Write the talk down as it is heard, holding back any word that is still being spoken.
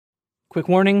Quick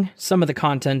warning, some of the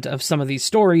content of some of these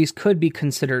stories could be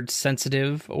considered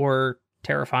sensitive or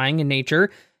terrifying in nature,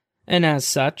 and as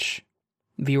such,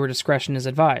 viewer discretion is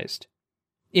advised.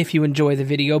 If you enjoy the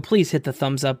video, please hit the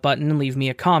thumbs up button and leave me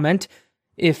a comment.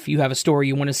 If you have a story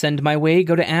you want to send my way,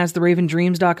 go to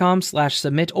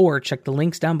astheravendreams.com/submit or check the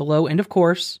links down below, and of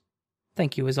course,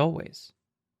 thank you as always.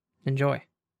 Enjoy.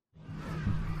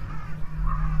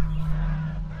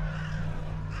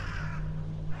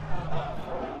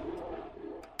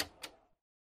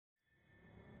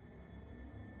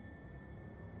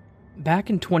 Back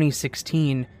in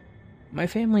 2016, my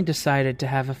family decided to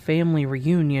have a family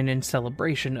reunion in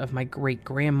celebration of my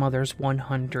great-grandmother's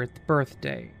 100th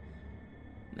birthday.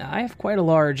 I have quite a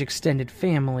large extended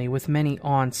family with many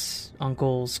aunts,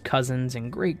 uncles, cousins,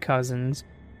 and great-cousins,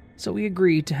 so we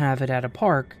agreed to have it at a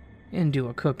park and do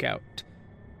a cookout.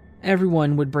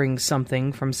 Everyone would bring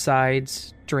something from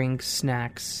sides, drinks,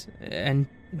 snacks, and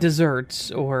desserts,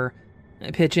 or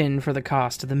pitch in for the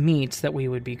cost of the meats that we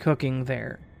would be cooking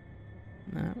there.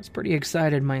 I was pretty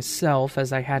excited myself,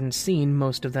 as I hadn't seen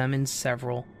most of them in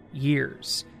several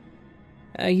years.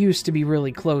 I used to be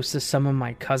really close to some of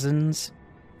my cousins,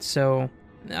 so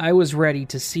I was ready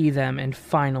to see them and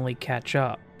finally catch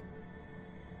up.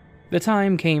 The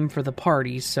time came for the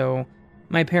party, so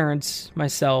my parents,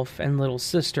 myself, and little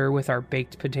sister with our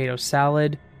baked potato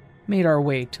salad made our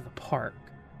way to the park.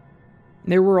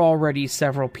 There were already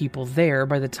several people there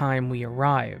by the time we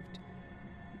arrived.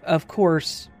 Of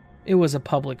course, it was a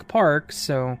public park,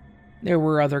 so there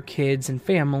were other kids and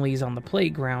families on the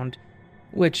playground,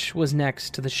 which was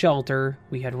next to the shelter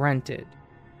we had rented.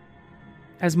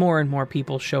 As more and more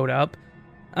people showed up,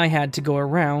 I had to go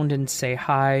around and say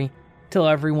hi, tell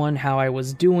everyone how I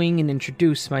was doing, and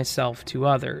introduce myself to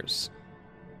others.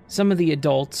 Some of the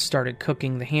adults started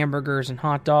cooking the hamburgers and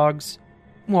hot dogs,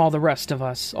 while the rest of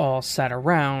us all sat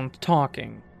around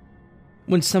talking.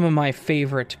 When some of my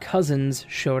favorite cousins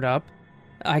showed up,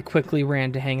 I quickly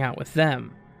ran to hang out with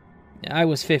them. I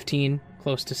was 15,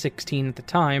 close to 16 at the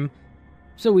time,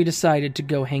 so we decided to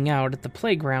go hang out at the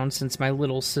playground since my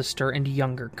little sister and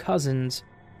younger cousins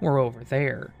were over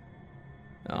there.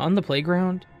 On the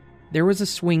playground, there was a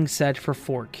swing set for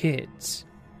 4 kids.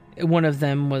 One of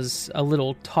them was a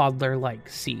little toddler-like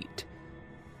seat.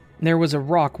 There was a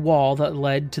rock wall that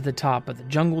led to the top of the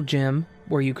jungle gym,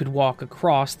 where you could walk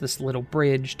across this little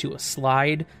bridge to a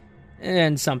slide,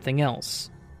 and something else.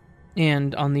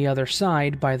 And on the other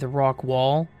side, by the rock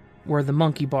wall, were the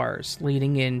monkey bars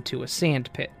leading into a sand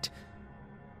pit.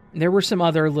 There were some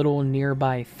other little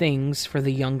nearby things for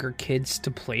the younger kids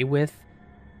to play with,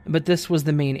 but this was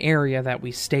the main area that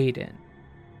we stayed in.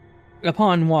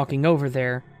 Upon walking over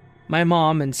there, my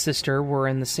mom and sister were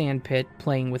in the sand pit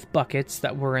playing with buckets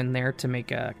that were in there to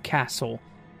make a castle.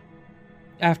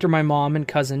 After my mom and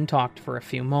cousin talked for a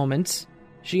few moments,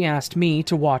 she asked me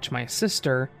to watch my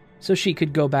sister so she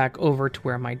could go back over to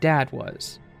where my dad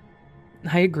was.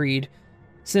 I agreed,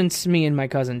 since me and my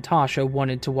cousin Tasha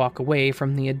wanted to walk away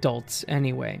from the adults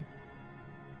anyway.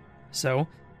 So,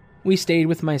 we stayed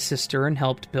with my sister and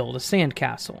helped build a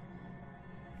sandcastle.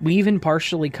 We even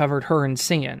partially covered her in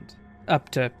sand, up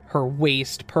to her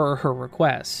waist per her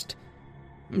request.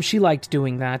 She liked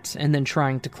doing that and then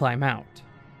trying to climb out.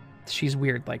 She's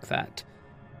weird like that.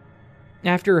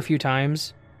 After a few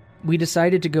times, we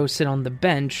decided to go sit on the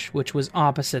bench, which was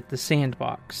opposite the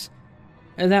sandbox.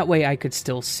 That way I could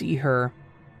still see her,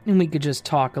 and we could just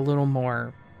talk a little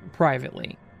more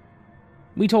privately.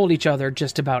 We told each other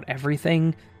just about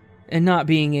everything, and not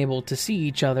being able to see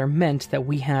each other meant that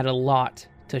we had a lot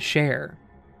to share.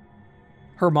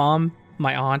 Her mom,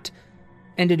 my aunt,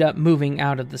 ended up moving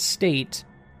out of the state,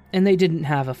 and they didn't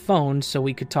have a phone so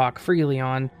we could talk freely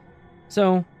on,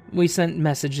 so we sent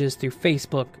messages through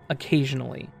Facebook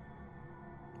occasionally.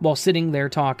 While sitting there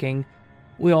talking,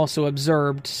 we also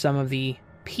observed some of the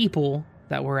people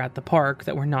that were at the park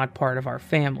that were not part of our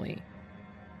family.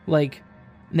 Like,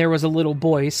 there was a little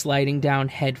boy sliding down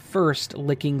head first,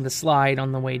 licking the slide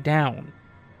on the way down.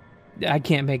 I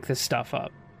can't make this stuff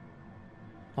up.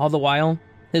 All the while,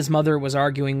 his mother was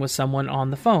arguing with someone on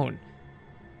the phone,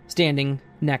 standing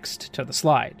next to the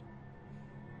slide.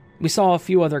 We saw a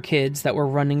few other kids that were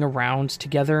running around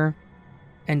together,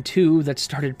 and 2 that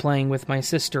started playing with my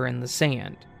sister in the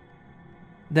sand.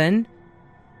 Then,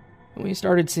 we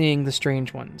started seeing the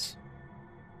strange ones.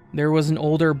 There was an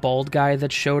older bald guy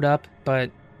that showed up, but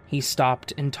he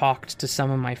stopped and talked to some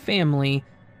of my family,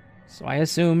 so I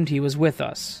assumed he was with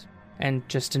us, and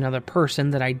just another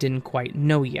person that I didn't quite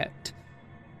know yet.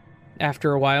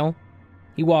 After a while,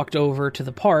 he walked over to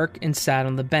the park and sat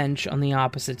on the bench on the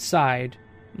opposite side,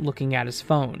 looking at his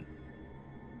phone.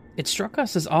 It struck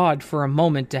us as odd for a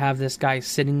moment to have this guy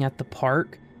sitting at the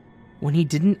park when he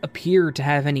didn't appear to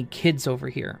have any kids over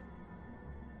here.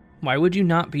 Why would you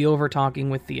not be over talking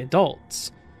with the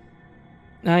adults?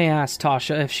 I asked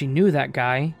Tasha if she knew that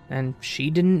guy, and she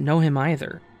didn't know him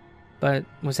either, but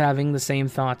was having the same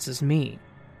thoughts as me.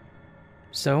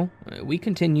 So, we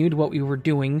continued what we were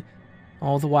doing,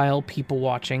 all the while people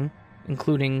watching,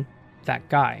 including that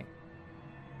guy.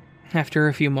 After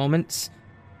a few moments,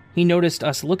 he noticed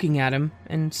us looking at him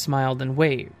and smiled and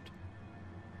waved.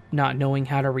 Not knowing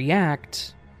how to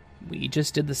react, we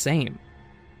just did the same.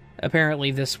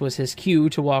 Apparently, this was his cue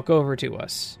to walk over to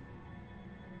us.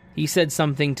 He said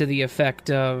something to the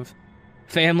effect of,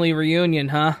 "Family reunion,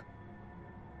 huh?"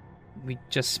 We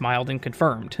just smiled and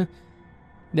confirmed.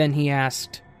 Then he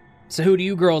asked, "So who do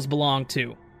you girls belong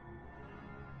to?"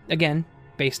 Again,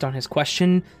 based on his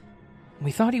question,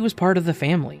 we thought he was part of the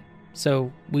family,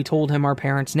 so we told him our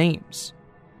parents' names.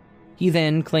 He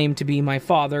then claimed to be my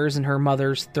father's and her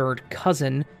mother's third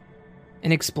cousin,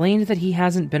 and explained that he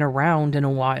hasn't been around in a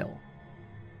while.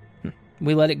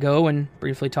 We let it go and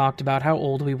briefly talked about how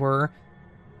old we were,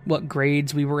 what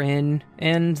grades we were in,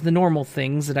 and the normal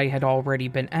things that I had already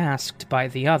been asked by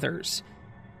the others.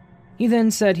 He then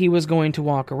said he was going to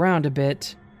walk around a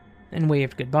bit, and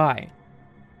waved goodbye.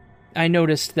 I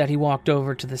noticed that he walked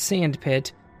over to the sand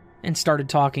pit and started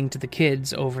talking to the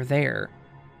kids over there.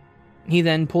 He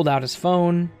then pulled out his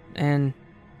phone and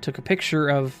took a picture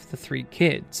of the 3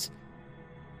 kids.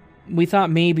 We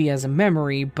thought maybe as a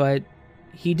memory, but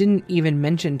he didn't even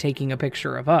mention taking a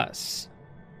picture of us.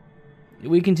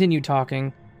 We continued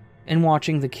talking and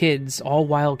watching the kids, all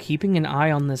while keeping an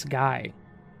eye on this guy.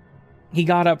 He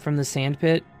got up from the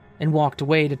sandpit and walked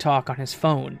away to talk on his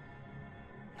phone.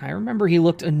 I remember he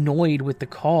looked annoyed with the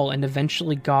call and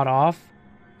eventually got off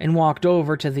and walked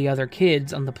over to the other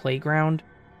kids on the playground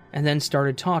and then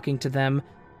started talking to them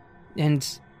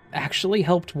and actually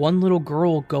helped one little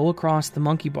girl go across the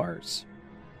monkey bars.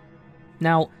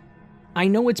 Now, I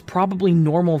know it's probably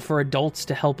normal for adults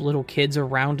to help little kids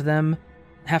around them.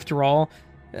 After all,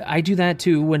 I do that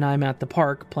too when I'm at the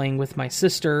park playing with my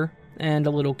sister and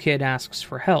a little kid asks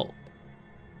for help.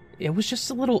 It was just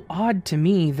a little odd to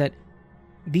me that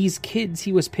these kids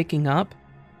he was picking up,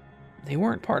 they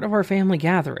weren't part of our family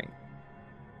gathering.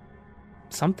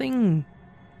 Something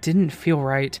didn't feel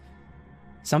right.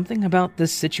 Something about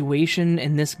this situation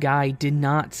and this guy did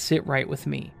not sit right with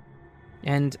me.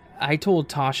 And I told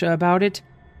Tasha about it,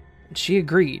 and she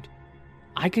agreed.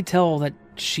 I could tell that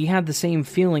she had the same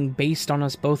feeling based on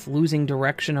us both losing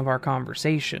direction of our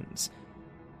conversations.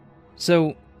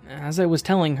 So, as I was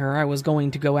telling her I was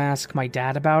going to go ask my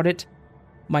dad about it,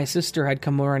 my sister had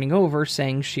come running over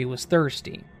saying she was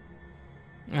thirsty.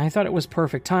 I thought it was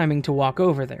perfect timing to walk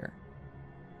over there.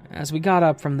 As we got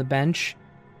up from the bench,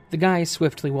 the guy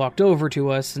swiftly walked over to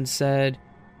us and said,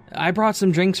 "I brought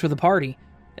some drinks for the party.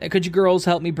 Could you girls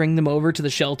help me bring them over to the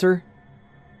shelter?"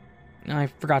 I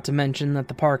forgot to mention that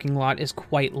the parking lot is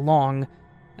quite long,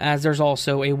 as there's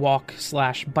also a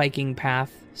walk/biking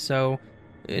path, so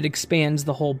it expands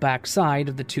the whole back side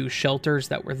of the 2 shelters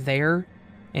that were there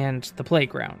and the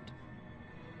playground.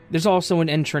 There's also an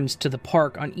entrance to the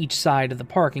park on each side of the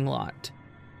parking lot.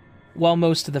 While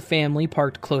most of the family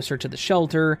parked closer to the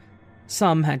shelter,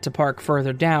 some had to park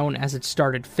further down as it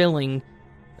started filling,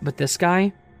 but this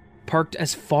guy parked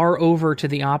as far over to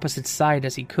the opposite side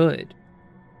as he could.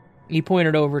 He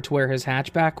pointed over to where his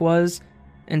hatchback was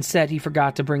and said he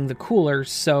forgot to bring the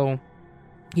coolers, so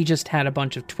he just had a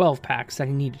bunch of 12-packs that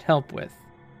he needed help with.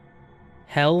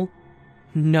 Hell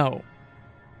no.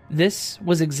 This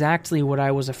was exactly what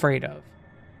I was afraid of.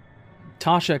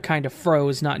 Tasha kind of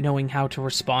froze, not knowing how to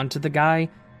respond to the guy,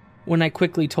 when I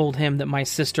quickly told him that my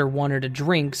sister wanted a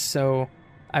drink, so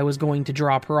I was going to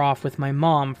drop her off with my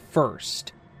mom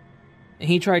first.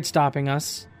 He tried stopping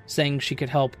us, saying she could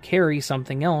help carry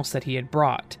something else that he had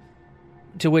brought,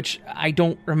 to which I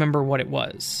don't remember what it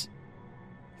was.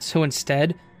 So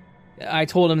instead, I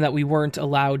told him that we weren't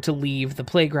allowed to leave the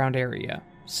playground area,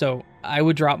 so I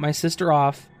would drop my sister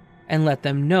off and let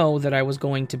them know that I was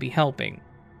going to be helping.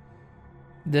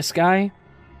 This guy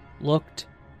looked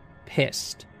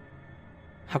pissed.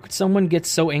 How could someone get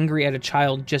so angry at a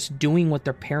child just doing what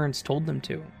their parents told them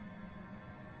to?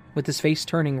 With his face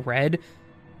turning red,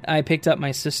 I picked up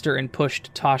my sister and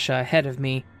pushed Tasha ahead of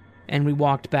me, and we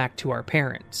walked back to our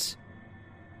parents.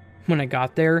 When I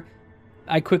got there,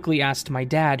 I quickly asked my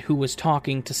dad, who was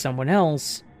talking to someone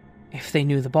else, if they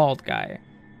knew the bald guy.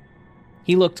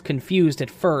 He looked confused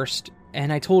at first,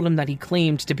 and I told him that he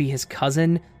claimed to be his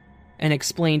cousin, and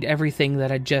explained everything that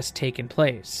had just taken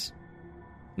place.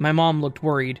 My mom looked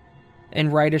worried,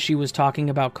 and right as she was talking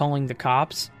about calling the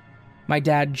cops, my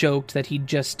dad joked that he'd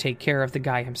just take care of the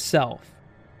guy himself.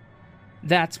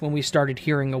 That's when we started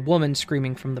hearing a woman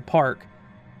screaming from the park.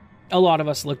 A lot of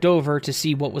us looked over to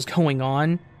see what was going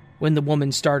on when the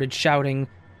woman started shouting,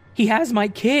 "He has my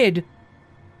kid!"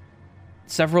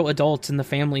 Several adults in the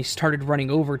family started running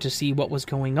over to see what was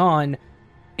going on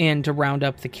and to round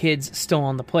up the kids still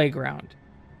on the playground.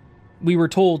 We were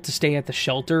told to stay at the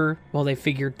shelter while they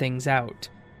figured things out.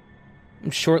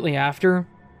 Shortly after,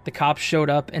 the cops showed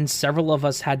up and several of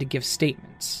us had to give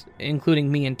statements,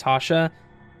 including me and Tasha,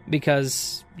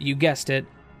 because, you guessed it,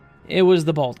 it was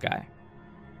the bald guy.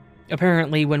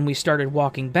 Apparently, when we started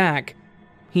walking back,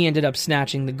 he ended up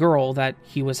snatching the girl that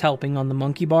he was helping on the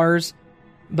monkey bars,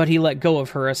 but he let go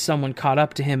of her as someone caught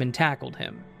up to him and tackled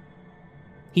him.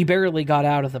 He barely got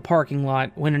out of the parking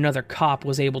lot when another cop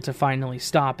was able to finally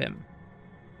stop him.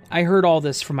 I heard all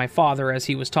this from my father as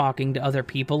he was talking to other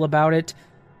people about it.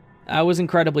 I was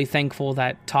incredibly thankful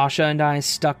that Tasha and I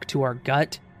stuck to our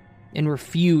gut and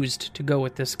refused to go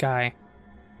with this guy.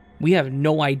 We have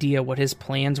no idea what his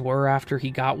plans were after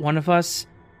he got one of us,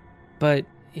 but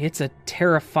it's a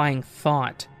terrifying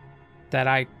thought that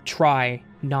I try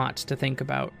not to think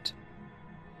about.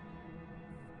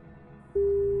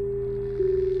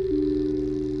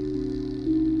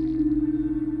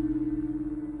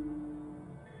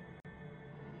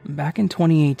 Back in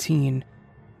 2018,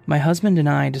 my husband and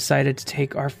I decided to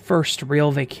take our first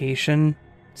real vacation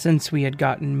since we had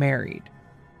gotten married.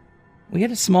 We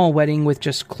had a small wedding with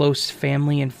just close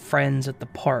family and friends at the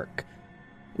park.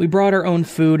 We brought our own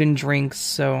food and drinks,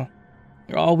 so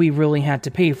all we really had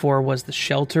to pay for was the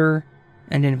shelter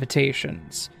and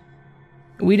invitations.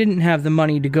 We didn't have the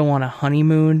money to go on a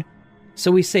honeymoon,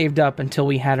 so we saved up until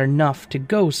we had enough to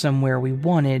go somewhere we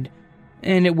wanted,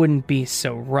 and it wouldn't be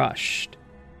so rushed.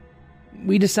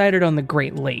 We decided on the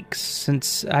Great Lakes,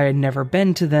 since I had never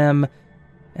been to them,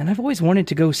 and I've always wanted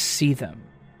to go see them.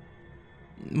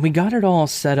 We got it all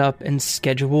set up and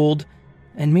scheduled,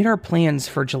 and made our plans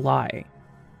for July.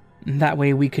 That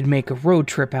way we could make a road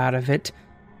trip out of it,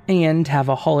 and have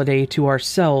a holiday to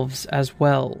ourselves as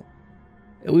well.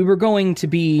 We were going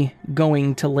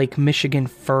to Lake Michigan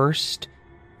first,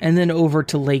 and then over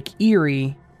to Lake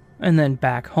Erie, and then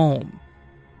back home.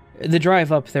 The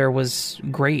drive up there was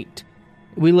great.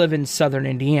 We live in southern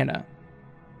Indiana.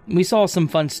 We saw some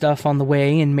fun stuff on the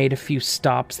way and made a few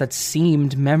stops that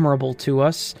seemed memorable to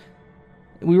us.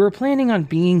 We were planning on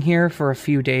being here for a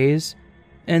few days,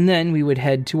 and then we would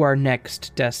head to our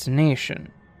next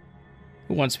destination.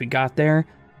 Once we got there,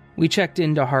 we checked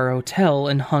into our hotel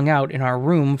and hung out in our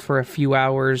room for a few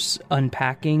hours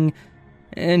unpacking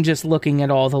and just looking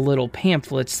at all the little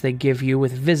pamphlets they give you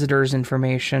with visitors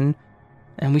information,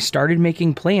 and we started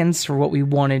making plans for what we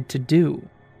wanted to do.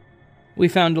 We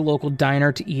found a local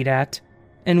diner to eat at,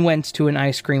 and went to an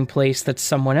ice cream place that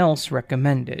someone else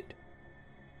recommended.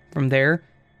 From there,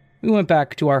 we went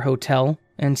back to our hotel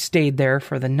and stayed there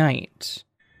for the night.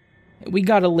 We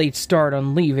got a late start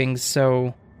on leaving,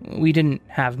 so we didn't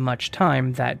have much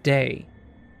time that day.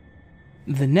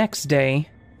 The next day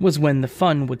was when the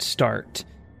fun would start.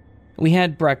 We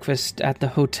had breakfast at the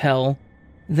hotel,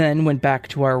 then went back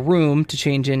to our room to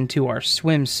change into our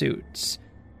swimsuits.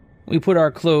 We put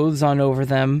our clothes on over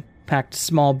them, packed a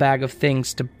small bag of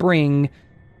things to bring,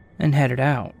 and headed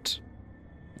out.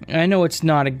 I know it's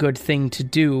not a good thing to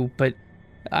do, but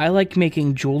I like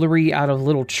making jewelry out of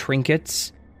little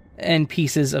trinkets and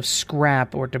pieces of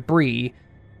scrap or debris,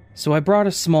 so I brought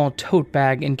a small tote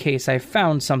bag in case I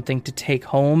found something to take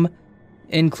home,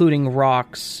 including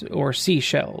rocks or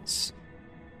seashells.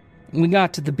 We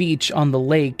got to the beach on the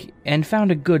lake and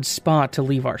found a good spot to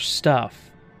leave our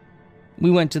stuff. We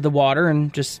went to the water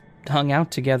and just hung out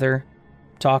together,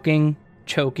 talking,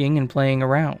 joking, and playing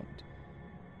around.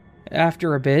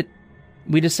 After a bit,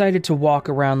 we decided to walk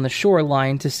around the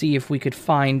shoreline to see if we could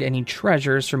find any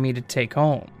treasures for me to take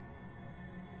home.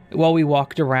 While we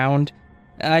walked around,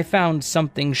 I found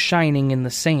something shining in the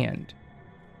sand.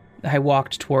 I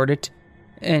walked toward it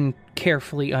and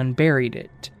carefully unburied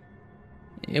it.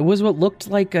 It was what looked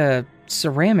like a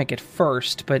ceramic at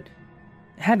first, but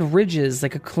had ridges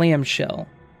like a clamshell.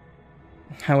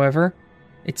 However,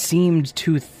 it seemed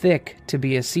too thick to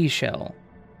be a seashell.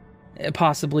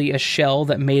 Possibly a shell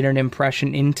that made an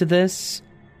impression into this.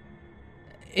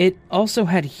 It also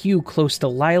had hue close to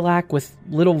lilac with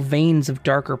little veins of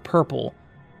darker purple,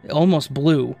 almost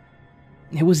blue.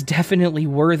 It was definitely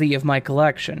worthy of my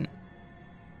collection.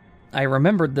 I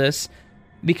remembered this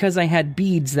because I had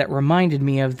beads that reminded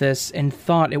me of this and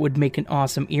thought it would make an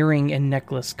awesome earring and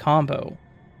necklace combo.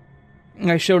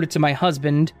 I showed it to my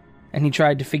husband, and he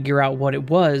tried to figure out what it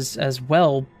was as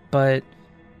well, but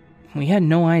we had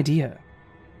no idea.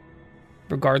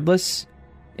 Regardless,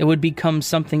 it would become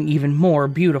something even more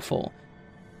beautiful.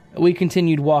 We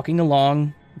continued walking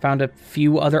along, found a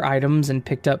few other items, and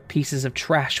picked up pieces of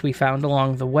trash we found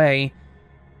along the way.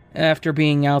 After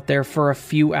being out there for a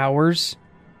few hours,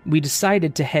 we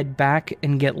decided to head back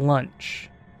and get lunch.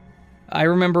 I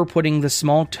remember putting the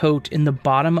small tote in the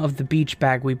bottom of the beach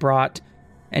bag we brought,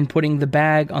 and putting the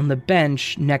bag on the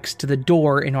bench next to the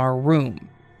door in our room.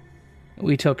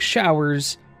 We took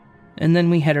showers, and then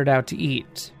we headed out to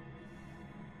eat.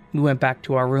 We went back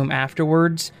to our room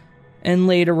afterwards, and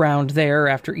laid around there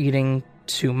after eating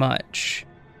too much.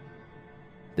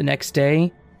 The next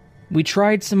day, we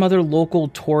tried some other local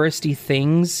touristy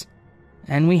things,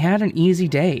 and we had an easy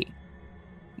day.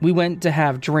 We went to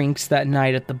have drinks that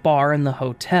night at the bar in the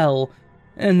hotel,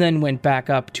 and then went back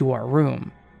up to our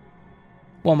room.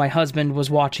 While my husband was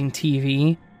watching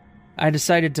TV, I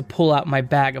decided to pull out my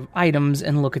bag of items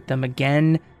and look at them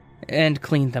again, and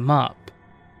clean them up.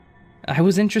 I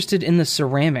was interested in the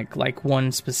ceramic, like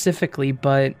one specifically,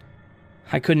 but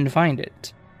I couldn't find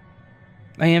it.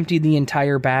 I emptied the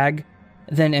entire bag,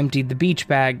 then emptied the beach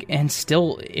bag, and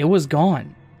still, it was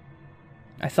gone.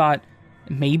 I thought,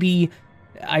 maybe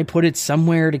I put it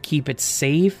somewhere to keep it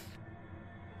safe?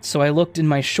 So I looked in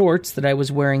my shorts that I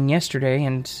was wearing yesterday,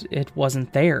 and it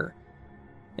wasn't there.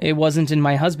 It wasn't in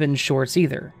my husband's shorts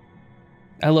either.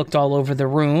 I looked all over the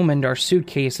room and our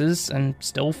suitcases, and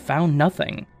still found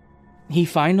nothing. He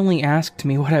finally asked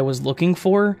me what I was looking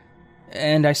for,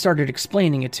 and I started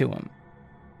explaining it to him.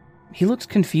 He looked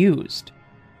confused.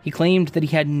 He claimed that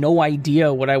he had no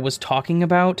idea what I was talking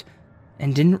about,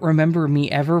 and didn't remember me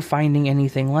ever finding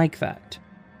anything like that.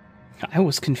 I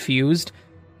was confused,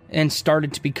 and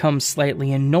started to become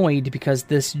slightly annoyed because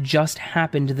this just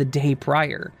happened the day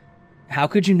prior. How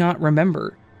could you not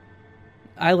remember?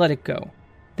 I let it go,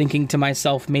 thinking to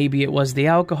myself maybe it was the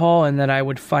alcohol and that I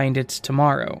would find it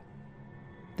tomorrow.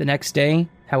 The next day,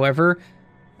 however,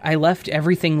 I left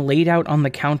everything laid out on the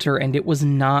counter and it was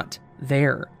not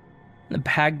there. The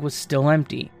bag was still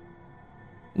empty.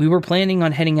 We were planning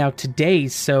on heading out today,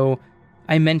 so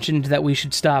I mentioned that we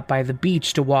should stop by the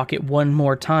beach to walk it one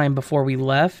more time before we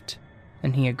left,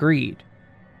 and he agreed.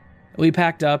 We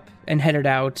packed up and headed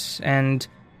out, and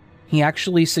he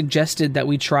actually suggested that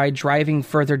we try driving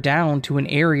further down to an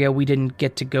area we didn't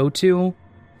get to go to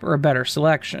for a better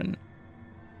selection.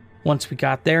 Once we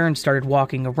got there and started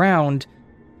walking around,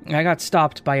 I got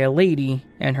stopped by a lady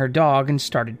and her dog and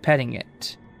started petting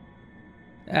it.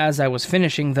 As I was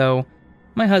finishing, though,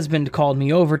 my husband called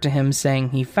me over to him saying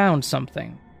he found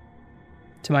something.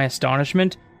 To my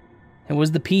astonishment, it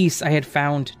was the piece I had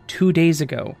found 2 days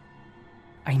ago.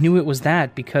 I knew it was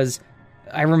that because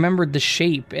I remembered the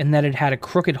shape and that it had a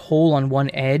crooked hole on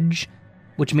one edge,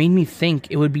 which made me think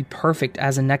it would be perfect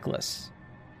as a necklace.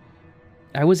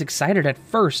 I was excited at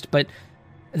first, but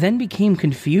then became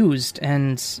confused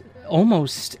and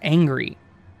almost angry.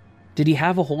 Did he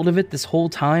have a hold of it this whole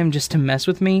time just to mess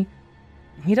with me?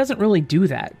 He doesn't really do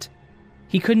that.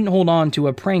 He couldn't hold on to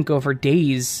a prank over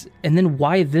days, and then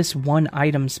why this one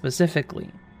item specifically?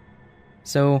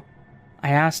 So I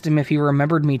asked him if he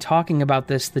remembered me talking about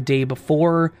this the day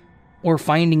before, or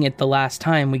finding it the last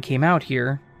time we came out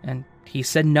here, and he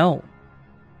said no.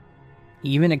 He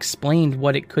even explained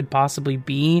what it could possibly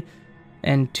be,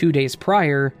 and 2 days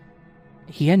prior,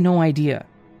 he had no idea.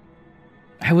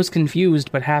 I was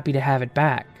confused but happy to have it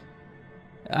back.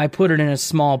 I put it in a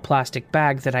small plastic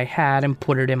bag that I had and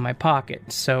put it in my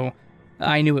pocket, so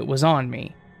I knew it was on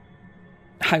me.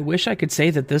 I wish I could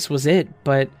say that this was it,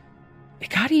 but it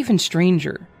got even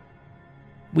stranger.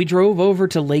 We drove over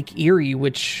to Lake Erie,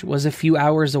 which was a few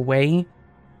hours away,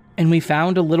 and we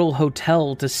found a little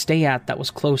hotel to stay at that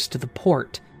was close to the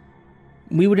port.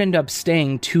 We would end up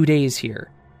staying 2 days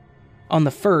here. On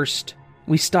the first,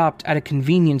 we stopped at a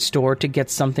convenience store to get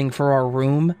something for our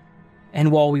room, and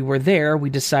while we were there, we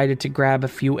decided to grab a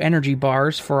few energy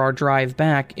bars for our drive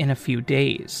back in a few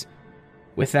days.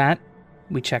 With that,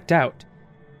 we checked out.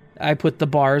 I put the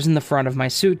bars in the front of my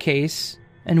suitcase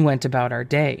and went about our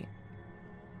day.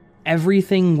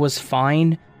 Everything was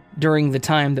fine during the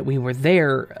time that we were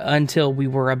there until we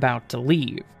were about to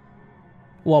leave.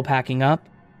 While packing up,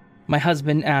 my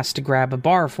husband asked to grab a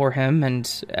bar for him,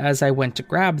 and as I went to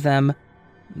grab them,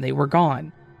 they were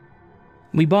gone.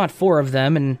 We bought 4 of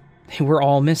them, and they were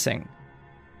all missing.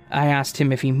 I asked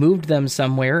him if he moved them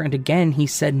somewhere, and again he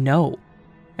said no,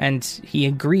 and he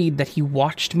agreed that he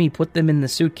watched me put them in the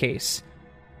suitcase.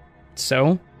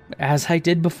 So, as I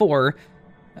did before,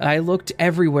 I looked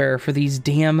everywhere for these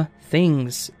damn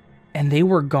things, and they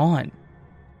were gone.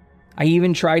 I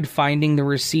even tried finding the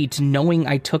receipt knowing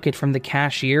I took it from the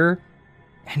cashier,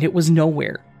 and it was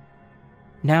nowhere.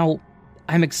 Now,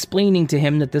 I'm explaining to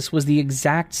him that this was the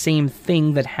exact same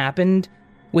thing that happened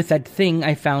with that thing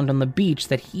I found on the beach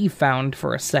that he found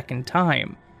for a second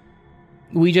time.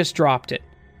 We just dropped it,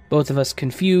 both of us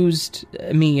confused,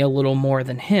 me a little more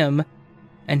than him,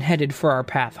 and headed for our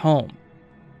path home.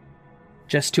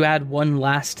 Just to add one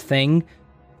last thing,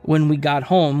 when we got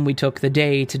home, we took the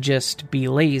day to just be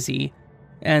lazy,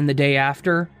 and the day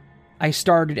after, I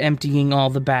started emptying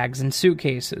all the bags and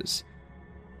suitcases.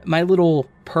 My little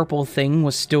purple thing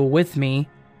was still with me,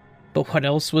 but what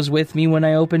else was with me when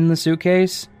I opened the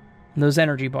suitcase? Those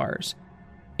energy bars.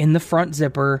 In the front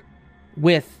zipper,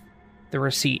 with the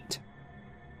receipt.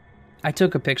 I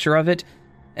took a picture of it,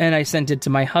 and I sent it to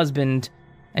my husband,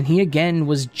 and he again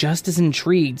was just as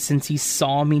intrigued since he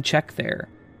saw me check there.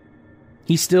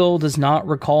 He still does not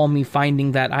recall me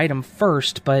finding that item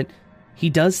first, but he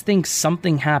does think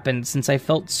something happened since I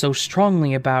felt so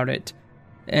strongly about it,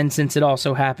 and since it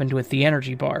also happened with the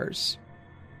energy bars.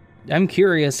 I'm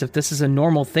curious if this is a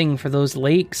normal thing for those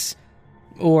lakes,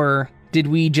 or did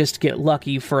we just get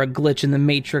lucky for a glitch in the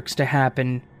Matrix to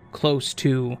happen close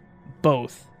to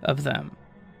both of them?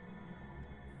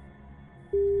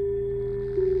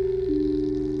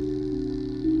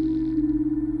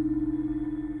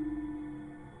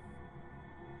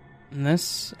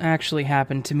 This actually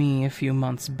happened to me a few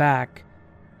months back,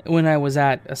 when I was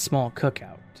at a small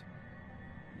cookout.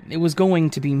 It was going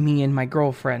to be me and my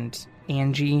girlfriend,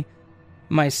 Angie,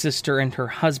 my sister and her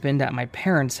husband at my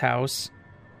parents' house,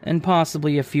 and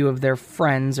possibly a few of their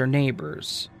friends or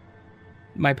neighbors.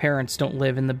 My parents don't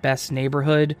live in the best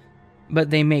neighborhood,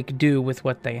 but they make do with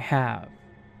what they have.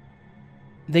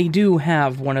 They do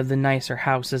have one of the nicer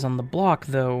houses on the block,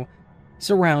 though,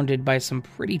 surrounded by some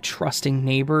pretty trusting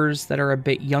neighbors that are a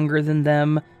bit younger than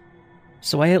them,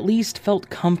 so I at least felt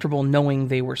comfortable knowing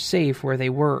they were safe where they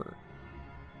were.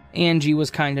 Angie was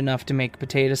kind enough to make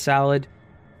potato salad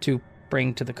to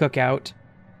bring to the cookout,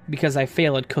 because I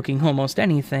fail at cooking almost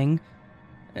anything,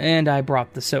 and I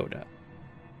brought the soda.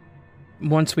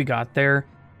 Once we got there,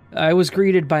 I was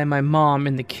greeted by my mom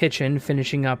in the kitchen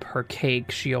finishing up her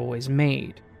cake she always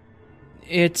made.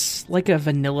 It's like a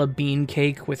vanilla bean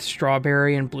cake with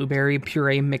strawberry and blueberry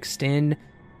puree mixed in.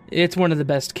 It's one of the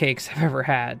best cakes I've ever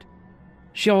had.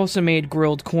 She also made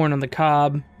grilled corn on the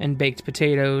cob and baked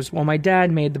potatoes, while my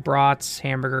dad made the brats,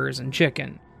 hamburgers, and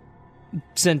chicken,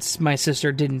 since my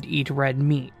sister didn't eat red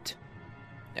meat.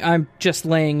 I'm just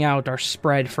laying out our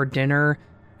spread for dinner,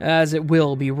 as it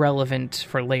will be relevant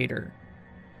for later.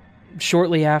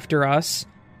 Shortly after us,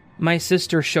 my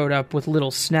sister showed up with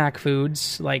little snack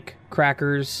foods like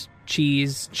crackers,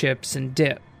 cheese, chips, and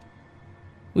dip.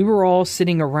 We were all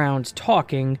sitting around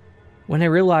talking when I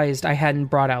realized I hadn't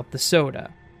brought out the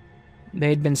soda. They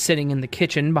had been sitting in the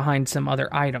kitchen behind some other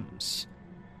items.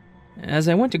 As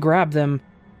I went to grab them,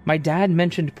 my dad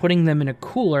mentioned putting them in a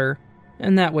cooler,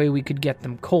 and that way we could get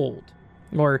them cold.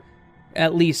 Or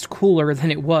at least cooler than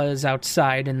it was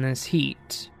outside in this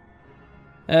heat.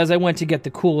 As I went to get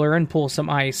the cooler and pull some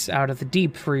ice out of the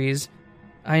deep freeze,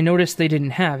 I noticed they didn't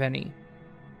have any.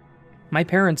 My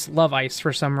parents love ice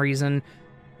for some reason,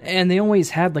 and they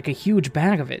always had like a huge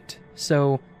bag of it,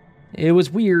 so it was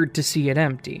weird to see it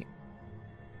empty.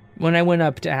 When I went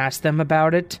up to ask them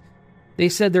about it, they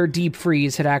said their deep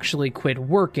freeze had actually quit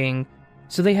working,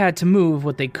 so they had to move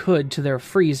what they could to their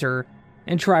freezer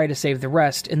and try to save the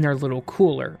rest in their little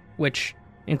cooler, which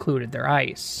included their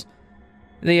ice.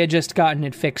 They had just gotten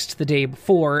it fixed the day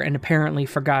before and apparently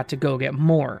forgot to go get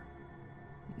more.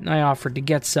 I offered to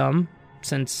get some,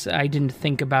 since I didn't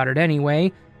think about it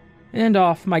anyway, and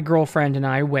off my girlfriend and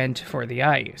I went for the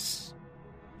ice.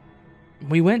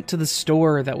 We went to the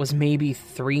store that was maybe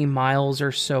 3 miles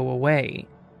or so away.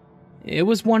 It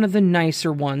was one of the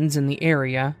nicer ones in the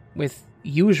area, with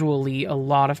usually a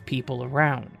lot of people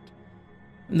around.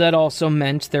 That also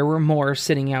meant there were more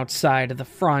sitting outside of the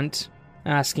front,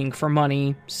 asking for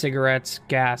money, cigarettes,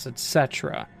 gas,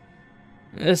 etc.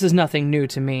 This is nothing new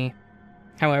to me.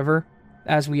 However,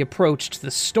 as we approached the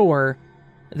store,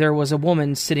 there was a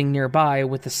woman sitting nearby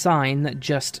with a sign that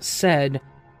just said,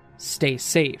 "Stay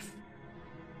safe."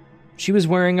 She was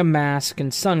wearing a mask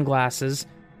and sunglasses.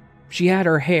 She had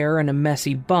her hair in a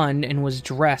messy bun and was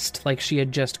dressed like she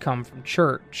had just come from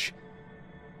church.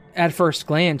 At first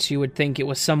glance, you would think it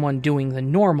was someone doing the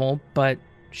normal, but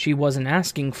she wasn't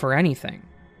asking for anything.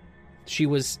 She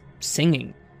was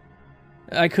singing.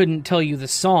 I couldn't tell you the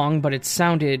song, but it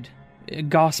sounded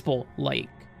gospel-like.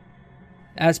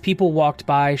 As people walked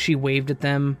by, she waved at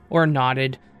them or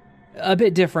nodded. A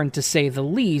bit different to say the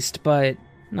least, but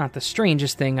not the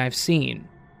strangest thing I've seen.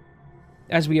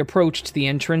 As we approached the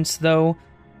entrance, though,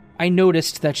 I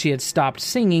noticed that she had stopped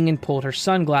singing and pulled her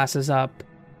sunglasses up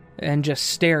and just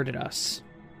stared at us.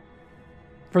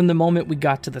 From the moment we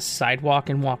got to the sidewalk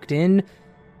and walked in,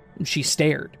 she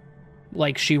stared,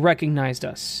 like she recognized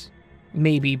us,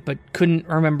 maybe, but couldn't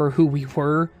remember who we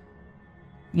were.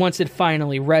 Once it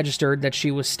finally registered that she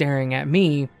was staring at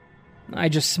me, I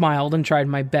just smiled and tried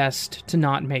my best to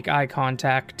not make eye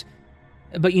contact.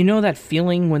 But you know that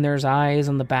feeling when there's eyes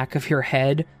on the back of your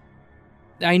head?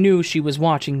 I knew she was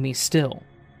watching me still.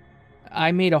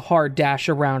 I made a hard dash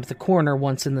around the corner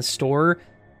once in the store,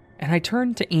 and I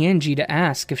turned to Angie to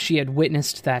ask if she had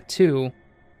witnessed that too,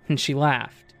 and she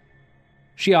laughed.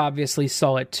 She obviously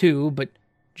saw it too, but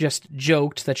just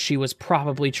joked that she was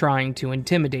probably trying to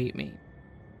intimidate me.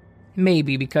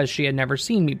 Maybe because she had never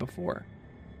seen me before.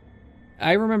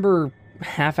 I remember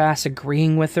half-ass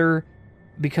agreeing with her,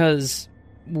 because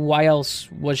why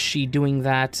else was she doing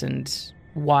that, and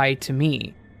why to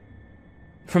me?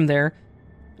 From there,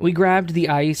 we grabbed the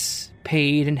ice,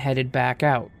 paid, and headed back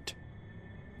out.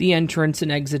 The entrance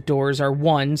and exit doors are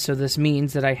one, so this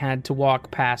means that I had to walk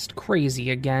past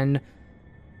Crazy again.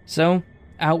 So,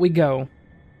 out we go.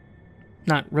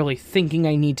 Not really thinking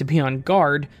I need to be on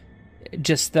guard,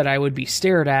 just that I would be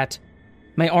stared at.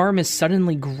 My arm is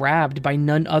suddenly grabbed by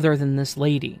none other than this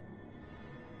lady.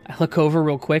 I look over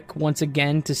real quick once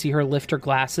again to see her lift her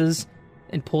glasses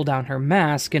and pull down her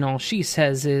mask, and all she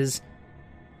says is,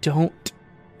 "Don't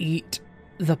eat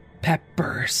the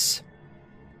peppers."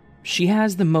 She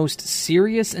has the most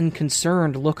serious and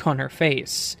concerned look on her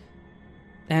face,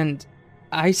 and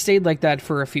I stayed like that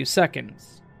for a few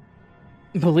seconds.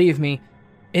 Believe me,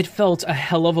 it felt a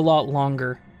hell of a lot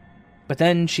longer, but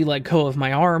then she let go of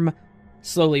my arm,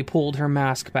 slowly pulled her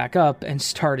mask back up, and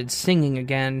started singing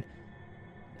again.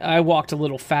 I walked a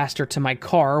little faster to my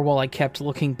car while I kept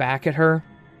looking back at her.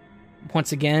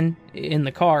 Once again, in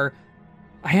the car,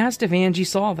 I asked if Angie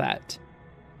saw that.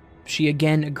 She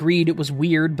again agreed it was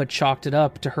weird, but chalked it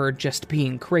up to her just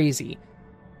being crazy.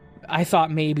 I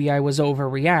thought maybe I was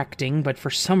overreacting, but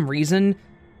for some reason,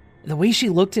 the way she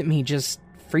looked at me just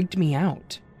freaked me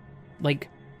out. Like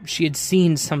she had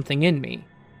seen something in me.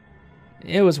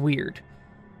 It was weird.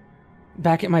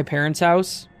 Back at my parents'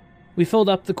 house, we filled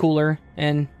up the cooler,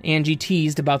 and Angie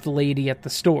teased about the lady at the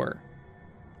store.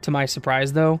 To my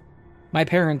surprise, though, my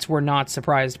parents were not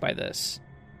surprised by this.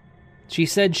 She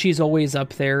said she's always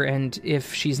up there, and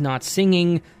if she's not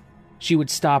singing, she would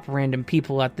stop random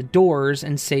people at the doors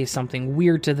and say something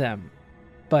weird to them,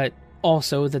 but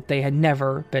also that they had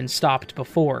never been stopped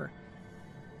before.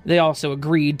 They also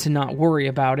agreed to not worry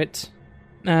about it,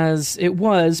 as it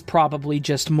was probably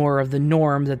just more of the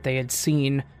norm that they had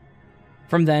seen.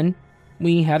 From then,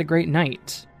 we had a great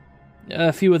night.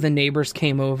 A few of the neighbors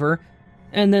came over,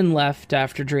 and then left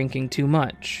after drinking too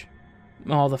much.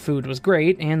 All the food was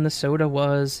great, and the soda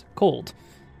was cold.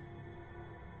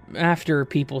 After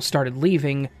people started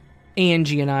leaving,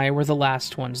 Angie and I were the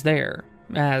last ones there,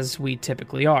 as we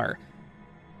typically are.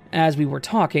 As we were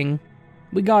talking,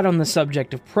 we got on the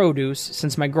subject of produce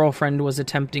since my girlfriend was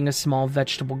attempting a small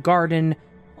vegetable garden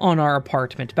on our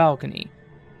apartment balcony.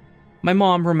 My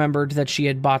mom remembered that she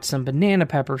had bought some banana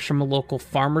peppers from a local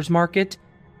farmer's market,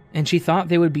 and she thought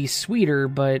they would be sweeter,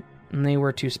 but they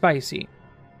were too spicy.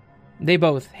 They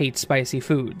both hate spicy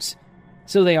foods,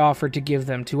 so they offered to give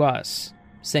them to us,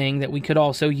 saying that we could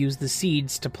also use the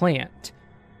seeds to plant.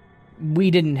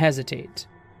 We didn't hesitate.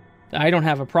 I don't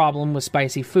have a problem with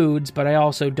spicy foods, but I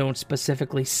also don't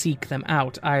specifically seek them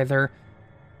out either.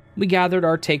 We gathered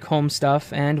our take-home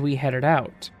stuff and we headed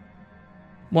out.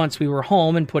 Once we were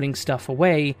home and putting stuff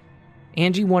away,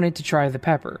 Angie wanted to try the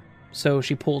pepper, so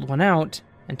she pulled one out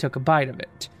and took a bite of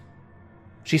it.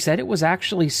 She said it was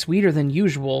actually sweeter than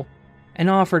usual, and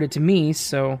offered it to me,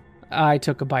 so I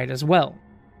took a bite as well.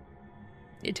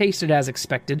 It tasted as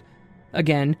expected,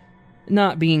 again,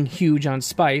 not being huge on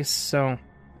spice, so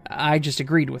I just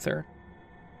agreed with her.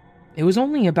 It was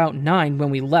only about 9 when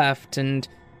we left, and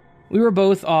we were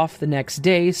both off the next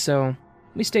day, so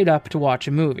we stayed up to watch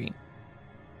a movie.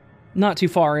 Not too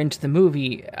far into the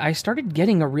movie, I started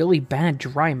getting a really bad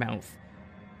dry mouth,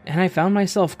 and I found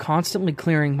myself constantly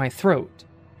clearing my throat.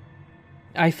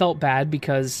 I felt bad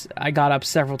because I got up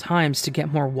several times to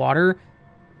get more water,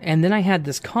 and then I had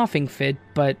this coughing fit,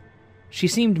 but she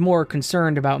seemed more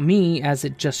concerned about me as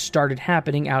it just started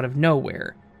happening out of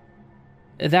nowhere.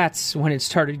 That's when it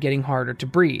started getting harder to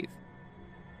breathe.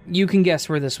 You can guess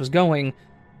where this was going.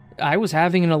 I was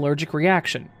having an allergic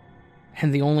reaction,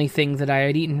 and the only thing that I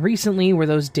had eaten recently were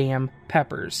those damn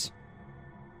peppers.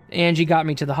 Angie got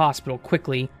me to the hospital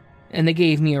quickly, and they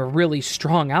gave me a really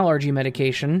strong allergy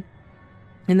medication,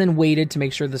 and then waited to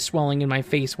make sure the swelling in my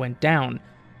face went down.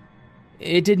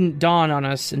 It didn't dawn on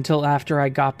us until after I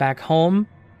got back home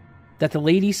that the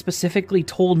lady specifically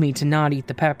told me to not eat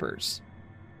the peppers.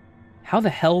 How the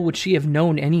hell would she have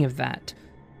known any of that?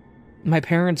 My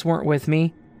parents weren't with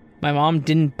me. My mom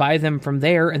didn't buy them from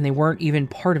there, and they weren't even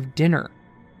part of dinner.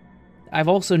 I've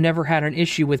also never had an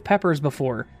issue with peppers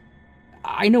before.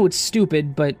 I know it's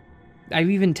stupid, but I've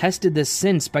even tested this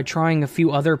since by trying a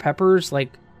few other peppers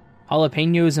like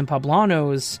jalapenos and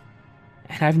poblanos,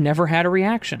 and I've never had a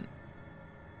reaction.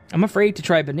 I'm afraid to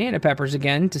try banana peppers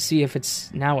again to see if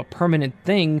it's now a permanent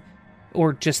thing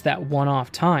or just that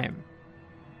one-off time.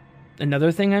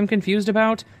 Another thing I'm confused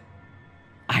about,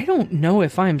 I don't know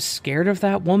if I'm scared of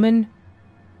that woman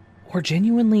or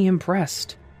genuinely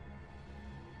impressed.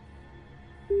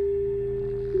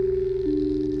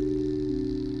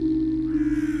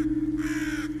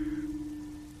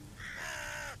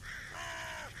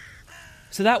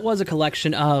 So that was a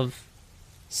collection of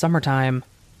summertime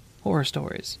horror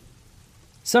stories.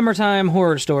 Summertime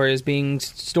horror stories being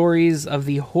stories of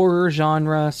the horror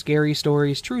genre, scary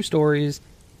stories, true stories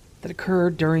that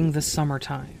occurred during the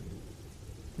summertime.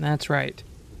 That's right.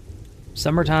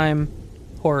 Summertime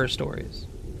horror stories.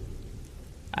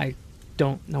 I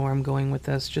don't know where I'm going with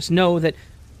this. Just know that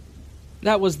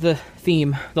that was the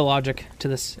theme, the logic to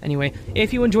this. Anyway,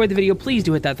 if you enjoyed the video, please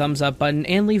do hit that thumbs up button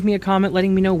and leave me a comment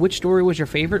letting me know which story was your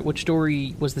favorite, which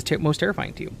story was the most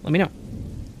terrifying to you. Let me know.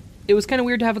 It was kind of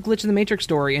weird to have a Glitch in the Matrix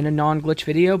story in a non-glitch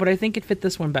video, but I think it fit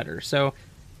this one better. So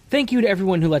thank you to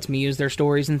everyone who lets me use their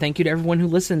stories, and thank you to everyone who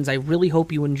listens. I really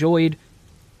hope you enjoyed.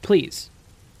 Please,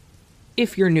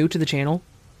 if you're new to the channel,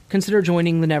 consider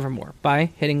joining the Nevermore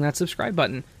by hitting that subscribe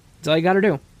button. That's all you gotta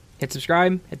do. Hit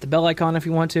subscribe, hit the bell icon if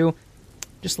you want to.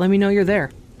 Just let me know you're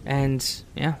there. And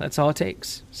yeah, that's all it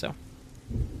takes. So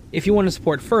if you want to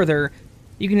support further,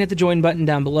 you can hit the join button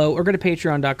down below or go to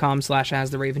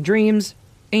patreon.com/AsTheRavenDreams.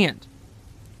 And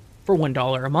for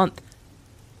 $1 a month,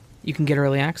 you can get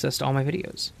early access to all my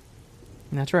videos.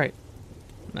 And that's right.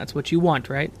 That's what you want,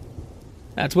 right?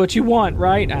 That's what you want,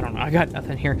 right? I don't know. I got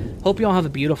nothing here. Hope you all have a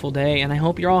beautiful day, and I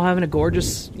hope you're all having a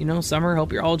gorgeous, summer.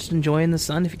 Hope you're all just enjoying the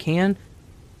sun if you can.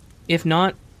 If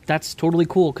not, that's totally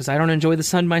cool, because I don't enjoy the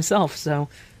sun myself, so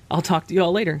I'll talk to you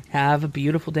all later. Have a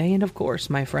beautiful day, and of course,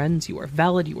 my friends, you are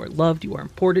valid, you are loved, you are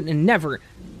important, and never,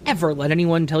 ever let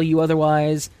anyone tell you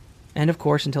otherwise. And of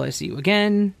course, until I see you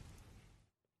again,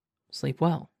 sleep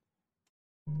well.